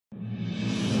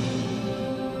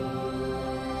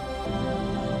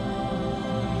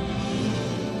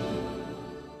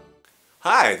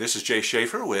Hi, this is Jay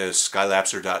Schaefer with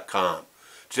Skylapser.com.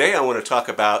 Today I want to talk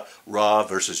about RAW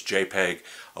versus JPEG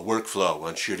workflow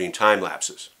on shooting time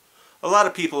lapses. A lot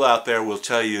of people out there will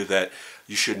tell you that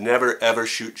you should never ever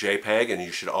shoot JPEG and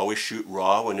you should always shoot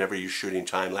RAW whenever you're shooting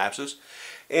time lapses.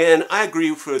 And I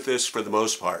agree with this for the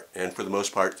most part, and for the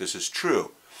most part this is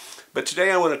true. But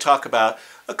today I want to talk about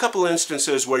a couple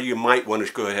instances where you might want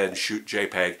to go ahead and shoot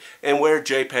JPEG and where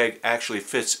JPEG actually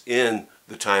fits in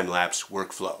the time-lapse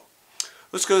workflow.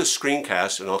 Let's go to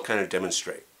screencast and I'll kind of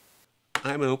demonstrate.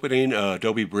 I'm opening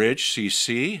Adobe Bridge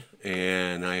CC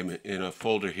and I'm in a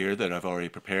folder here that I've already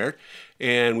prepared,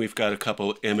 and we've got a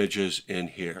couple images in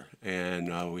here,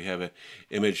 and we have an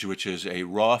image which is a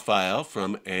RAW file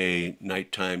from a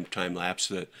nighttime time lapse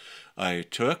that I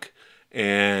took,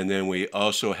 and then we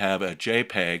also have a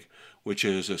JPEG which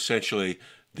is essentially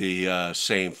the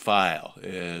same file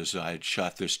as I'd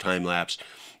shot this time lapse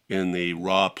in the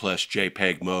RAW plus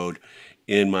JPEG mode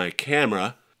in my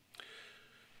camera.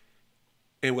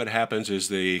 And what happens is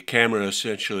the camera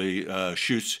essentially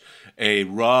shoots a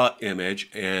RAW image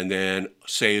and then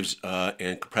saves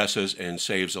and compresses and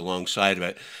saves alongside of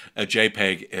it a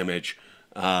JPEG image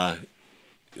of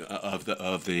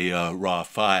the RAW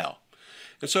file.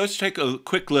 And so let's take a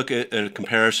quick look at a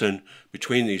comparison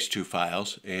between these two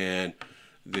files. And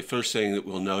the first thing that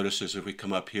we'll notice is if we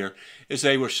come up here is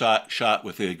they were shot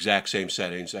with the exact same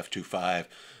settings: f2.5,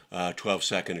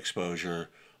 12-second exposure,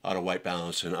 auto white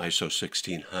balance, and ISO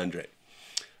 1600.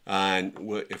 And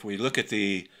if we look at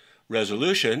the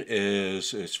resolution,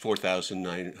 it's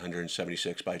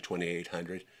 4,976 by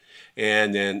 2,800.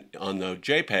 And then on the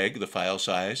JPEG, the file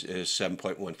size is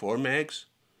 7.14 megs.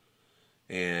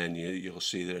 And you'll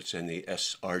see that it's in the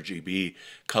sRGB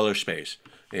color space.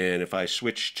 And if I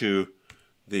switch to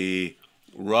the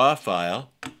RAW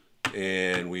file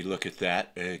and we look at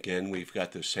that, again, we've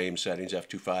got the same settings: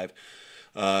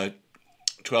 f2.5,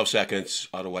 12 seconds,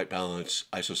 auto white balance,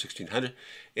 ISO 1600,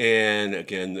 and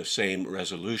again the same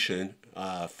resolution,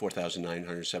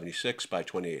 4,976 by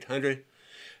 2,800.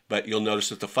 But you'll notice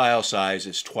that the file size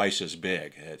is twice as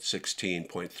big at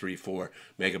 16.34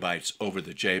 megabytes over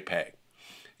the JPEG.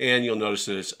 And you'll notice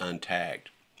that it's untagged.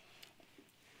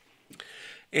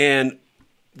 And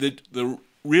the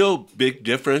real big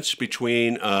difference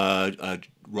between a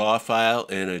RAW file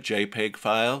and a JPEG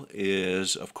file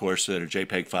is, of course, that a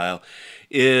JPEG file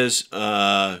is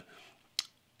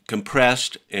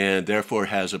compressed and therefore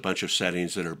has a bunch of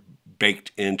settings that are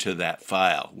baked into that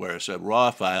file, whereas a RAW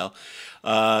file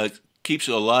keeps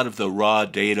a lot of the raw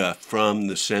data from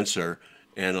the sensor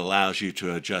and allows you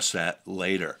to adjust that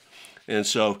later. And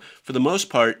so, for the most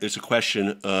part, it's a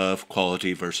question of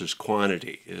quality versus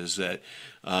quantity. Is that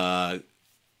the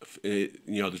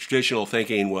traditional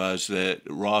thinking was that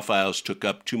RAW files took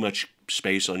up too much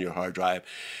space on your hard drive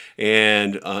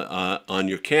and on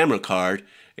your camera card,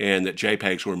 and that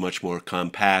JPEGs were much more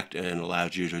compact and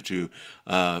allowed you to do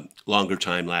longer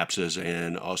time lapses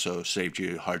and also saved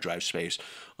you hard drive space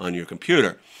on your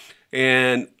computer.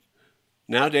 And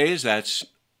nowadays, that's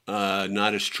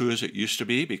not as true as it used to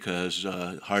be, because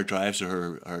hard drives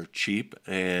are cheap,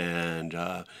 and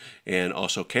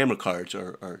also camera cards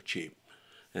are cheap.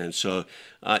 And so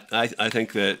I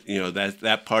think that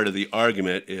that part of the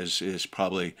argument is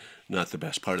probably not the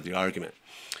best part of the argument.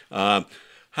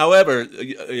 However,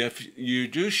 if you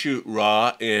do shoot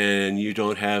RAW and you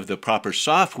don't have the proper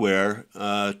software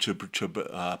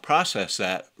to process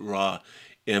that RAW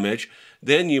image,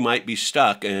 then you might be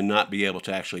stuck and not be able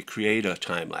to actually create a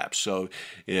time lapse. So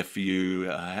if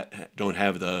you don't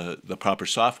have the proper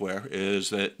software, is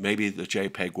that maybe the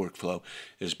JPEG workflow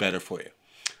is better for you.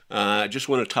 I just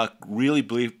want to talk really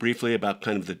briefly about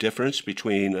kind of the difference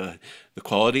between the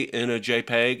quality in a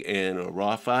JPEG and a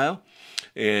RAW file.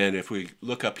 And if we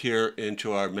look up here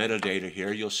into our metadata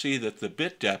here, you'll see that the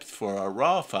bit depth for our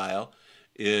RAW file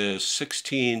is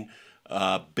 16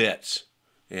 bits.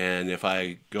 And if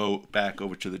I go back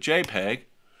over to the JPEG,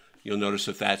 you'll notice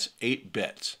that that's 8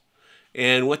 bits.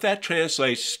 And what that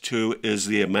translates to is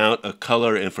the amount of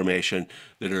color information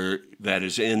that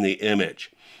is in the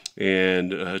image.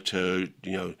 And to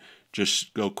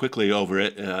just go quickly over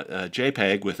it, a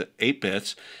JPEG with 8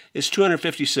 bits is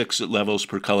 256 levels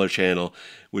per color channel,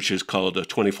 which is called a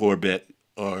 24-bit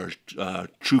or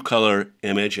true color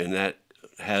image, and that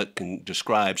can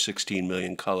describe 16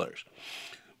 million colors.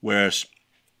 Whereas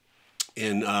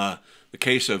in the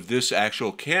case of this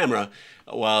actual camera,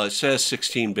 while it says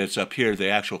 16 bits up here, the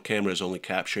actual camera is only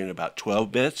capturing about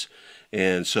 12 bits.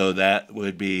 And so that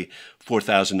would be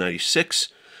 4,096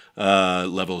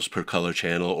 levels per color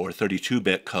channel, or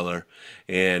 32-bit color,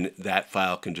 and that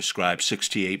file can describe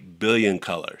 68 billion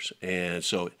colors. And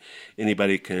so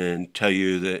anybody can tell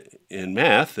you that in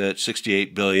math that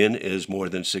 68 billion is more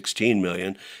than 16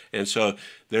 million, and so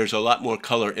there's a lot more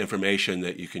color information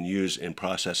that you can use in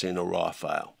processing a RAW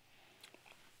file.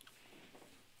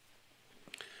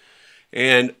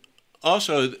 And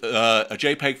also, a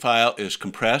JPEG file is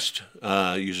compressed,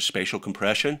 uses spatial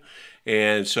compression.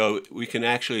 And so we can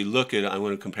actually look at, I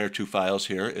want to compare two files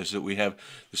here, is that we have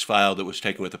this file that was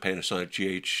taken with the Panasonic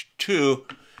GH2,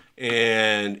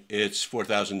 and it's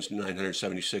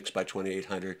 4,976 by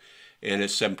 2,800, and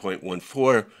it's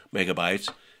 7.14 megabytes.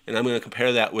 And I'm going to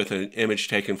compare that with an image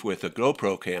taken with a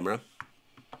GoPro camera,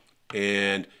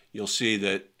 and you'll see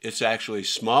that it's actually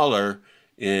smaller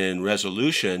in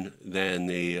resolution than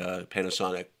the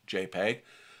Panasonic JPEG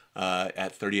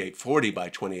at 3840 by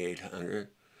 2800,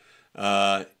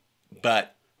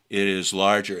 but it is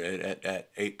larger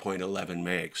at 8.11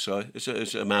 megs. So it's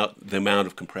the amount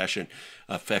of compression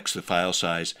affects the file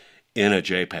size in a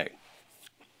JPEG.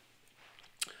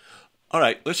 All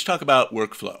right, let's talk about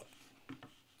workflow.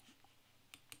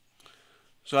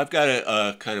 So I've got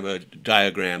a kind of a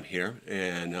diagram here,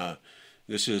 and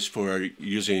this is for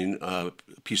using a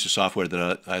piece of software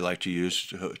that I like to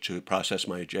use to process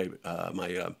my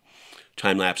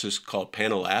time lapses called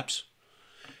Panolapse.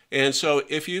 And so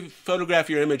if you photograph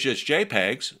your image as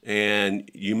JPEGs, and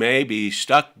you may be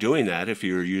stuck doing that if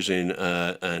you're using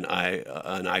an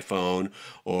iPhone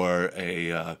or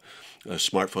a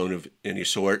smartphone of any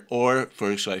sort, or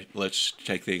let's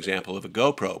take the example of a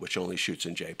GoPro, which only shoots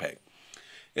in JPEG.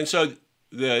 And so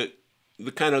the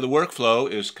kind of the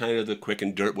workflow is kind of the quick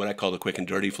and what I call the quick and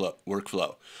dirty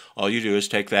workflow. All you do is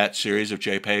take that series of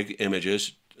JPEG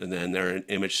images, and then they're an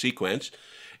image sequence,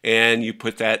 and you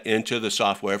put that into the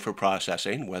software for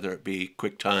processing, whether it be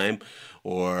QuickTime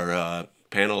or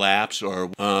Panolapse or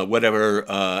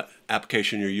whatever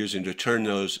application you're using to turn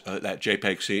that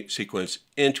JPEG sequence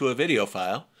into a video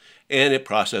file, and it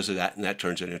processes that, and that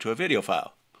turns it into a video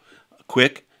file.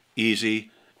 Quick,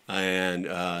 easy, and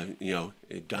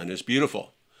done is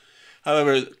beautiful.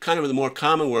 However, kind of the more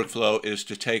common workflow is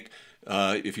to take,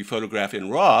 if you photograph in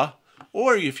RAW,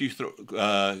 or if you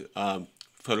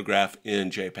photograph in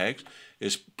JPEGs,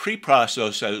 is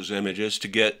pre-process those images to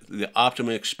get the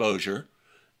optimum exposure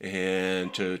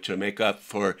and to make up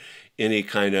for any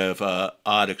kind of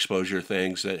odd exposure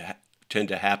things that tend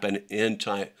to happen in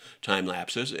time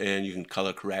lapses, and you can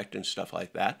color correct and stuff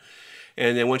like that.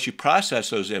 And then once you process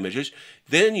those images,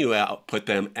 then you output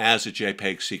them as a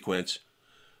JPEG sequence,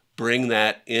 bring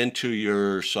that into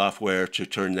your software to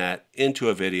turn that into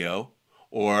a video,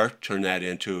 or turn that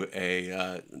into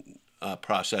a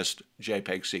processed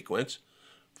JPEG sequence,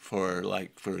 for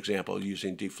example,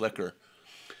 using deflicker.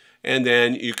 And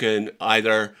then you can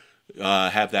either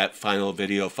have that final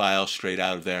video file straight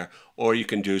out of there, or you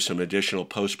can do some additional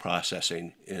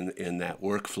post-processing in that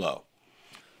workflow.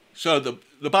 So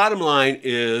the bottom line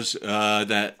is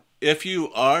that if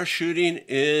you are shooting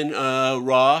in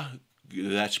RAW,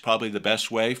 that's probably the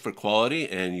best way for quality,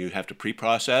 and you have to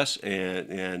pre-process,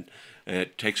 and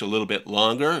it takes a little bit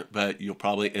longer, but you'll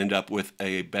probably end up with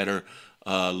a better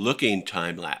looking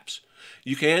time lapse.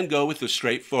 You can go with the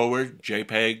straightforward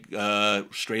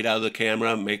JPEG straight out of the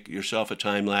camera, make yourself a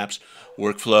time lapse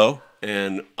workflow,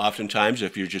 and oftentimes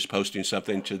if you're just posting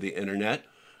something to the internet,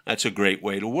 that's a great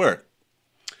way to work.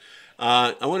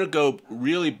 I want to go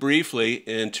really briefly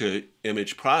into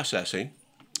image processing,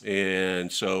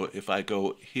 and so if I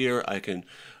go here, I can,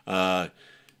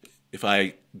 if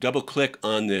I double click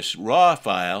on this RAW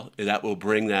file, that will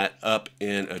bring that up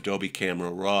in Adobe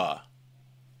Camera Raw,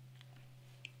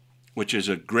 which is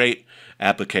a great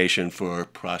application for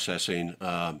processing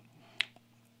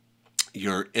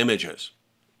your images.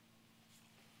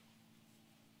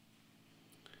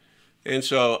 And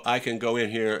so I can go in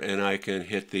here and I can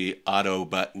hit the auto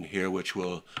button here, which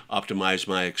will optimize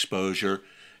my exposure,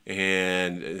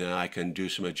 and then I can do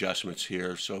some adjustments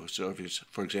here. So if it's,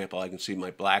 for example, I can see my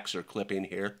blacks are clipping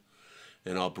here,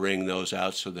 and I'll bring those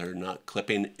out so they're not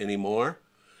clipping anymore.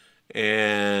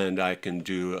 And I can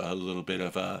do a little bit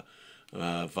of a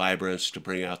vibrance to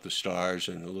bring out the stars,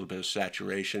 and a little bit of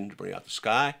saturation to bring out the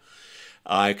sky.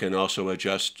 I can also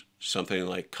adjust something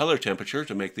like color temperature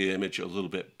to make the image a little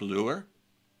bit bluer,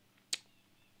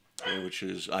 which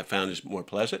I found is more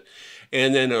pleasant.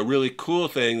 And then a really cool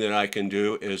thing that I can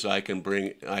do is I can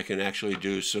actually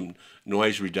do some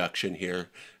noise reduction here,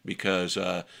 because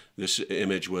this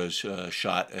image was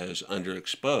shot as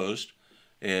underexposed,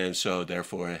 and so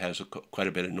therefore it has quite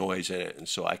a bit of noise in it, and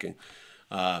so I can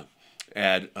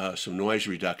add some noise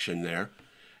reduction there.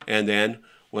 And then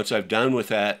once I've done with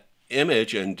that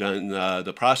image and done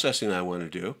the processing I want to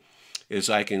do, is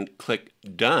I can click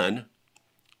Done.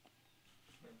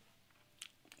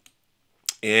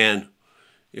 And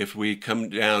if we come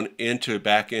down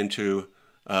back into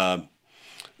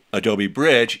Adobe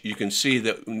Bridge, you can see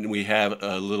that we have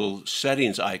a little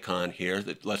settings icon here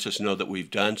that lets us know that we've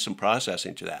done some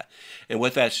processing to that. And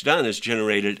what that's done is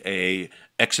generated a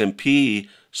XMP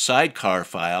sidecar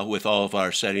file with all of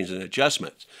our settings and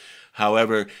adjustments.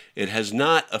 However, it has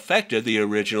not affected the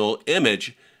original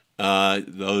image.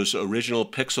 Those original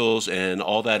pixels and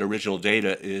all that original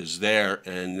data is there,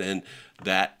 and then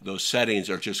those settings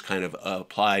are just kind of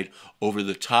applied over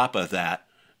the top of that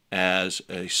as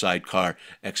a sidecar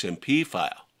XMP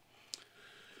file.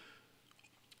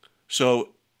 So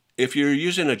if you're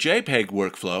using a JPEG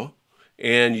workflow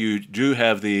and you do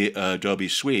have the Adobe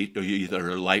Suite, or either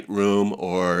Lightroom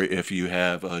or if you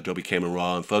have Adobe Camera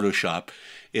Raw and Photoshop,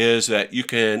 is that you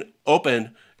can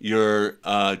open your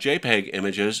JPEG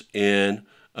images in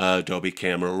Adobe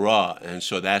Camera Raw. And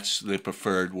so that's the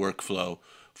preferred workflow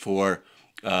for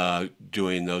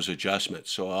doing those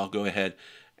adjustments. So I'll go ahead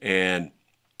and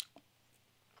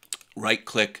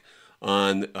right-click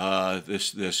on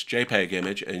this JPEG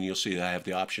image, and you'll see that I have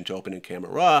the option to open in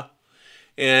Camera Raw,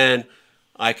 and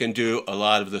I can do a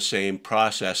lot of the same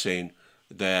processing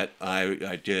that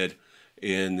I did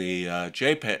in the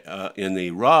in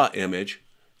the raw image.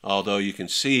 Although you can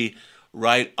see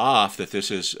right off that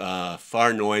this is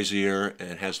far noisier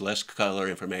and has less color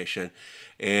information,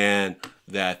 and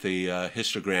that the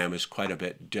histogram is quite a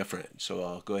bit different. So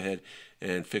I'll go ahead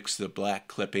and fix the black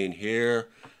clipping here,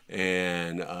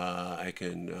 and I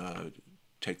can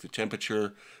take the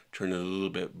temperature, turn it a little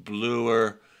bit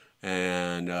bluer,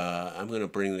 and I'm going to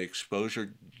bring the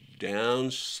exposure down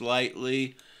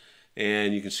slightly,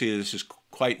 and you can see this is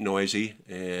quite noisy.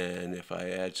 And if I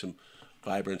add some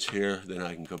vibrance here, then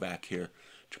I can go back here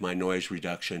to my noise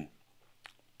reduction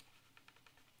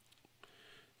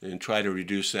and try to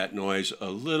reduce that noise a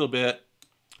little bit.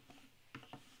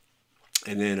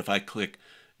 And then if I click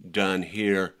Done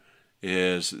here,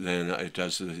 then it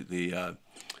does the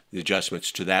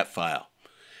adjustments to that file.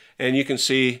 And you can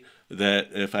see that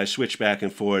if I switch back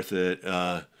and forth,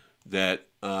 that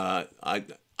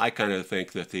I kind of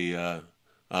think that the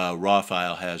raw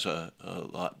file has a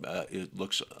lot. It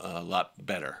looks a lot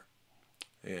better,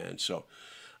 and so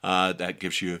that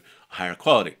gives you a higher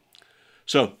quality.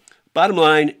 So bottom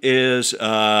line is,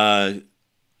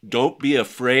 don't be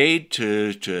afraid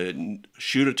to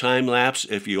shoot a time lapse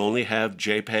if you only have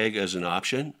JPEG as an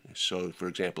option. So, for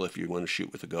example, if you want to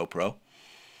shoot with a GoPro,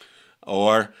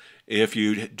 or if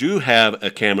you do have a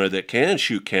camera that can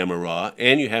shoot Camera Raw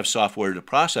and you have software to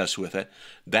process with it,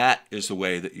 that is the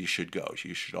way that you should go.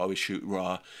 You should always shoot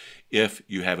RAW if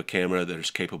you have a camera that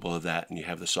is capable of that and you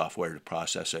have the software to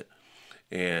process it.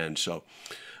 And so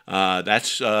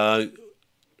that's the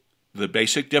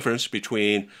basic difference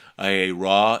between a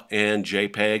RAW and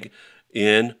JPEG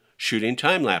in shooting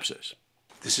time lapses.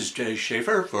 This is Jay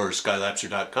Schaefer for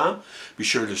Skylapser.com. Be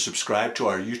sure to subscribe to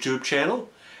our YouTube channel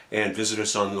and visit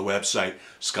us on the website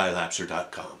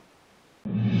Skylapser.com.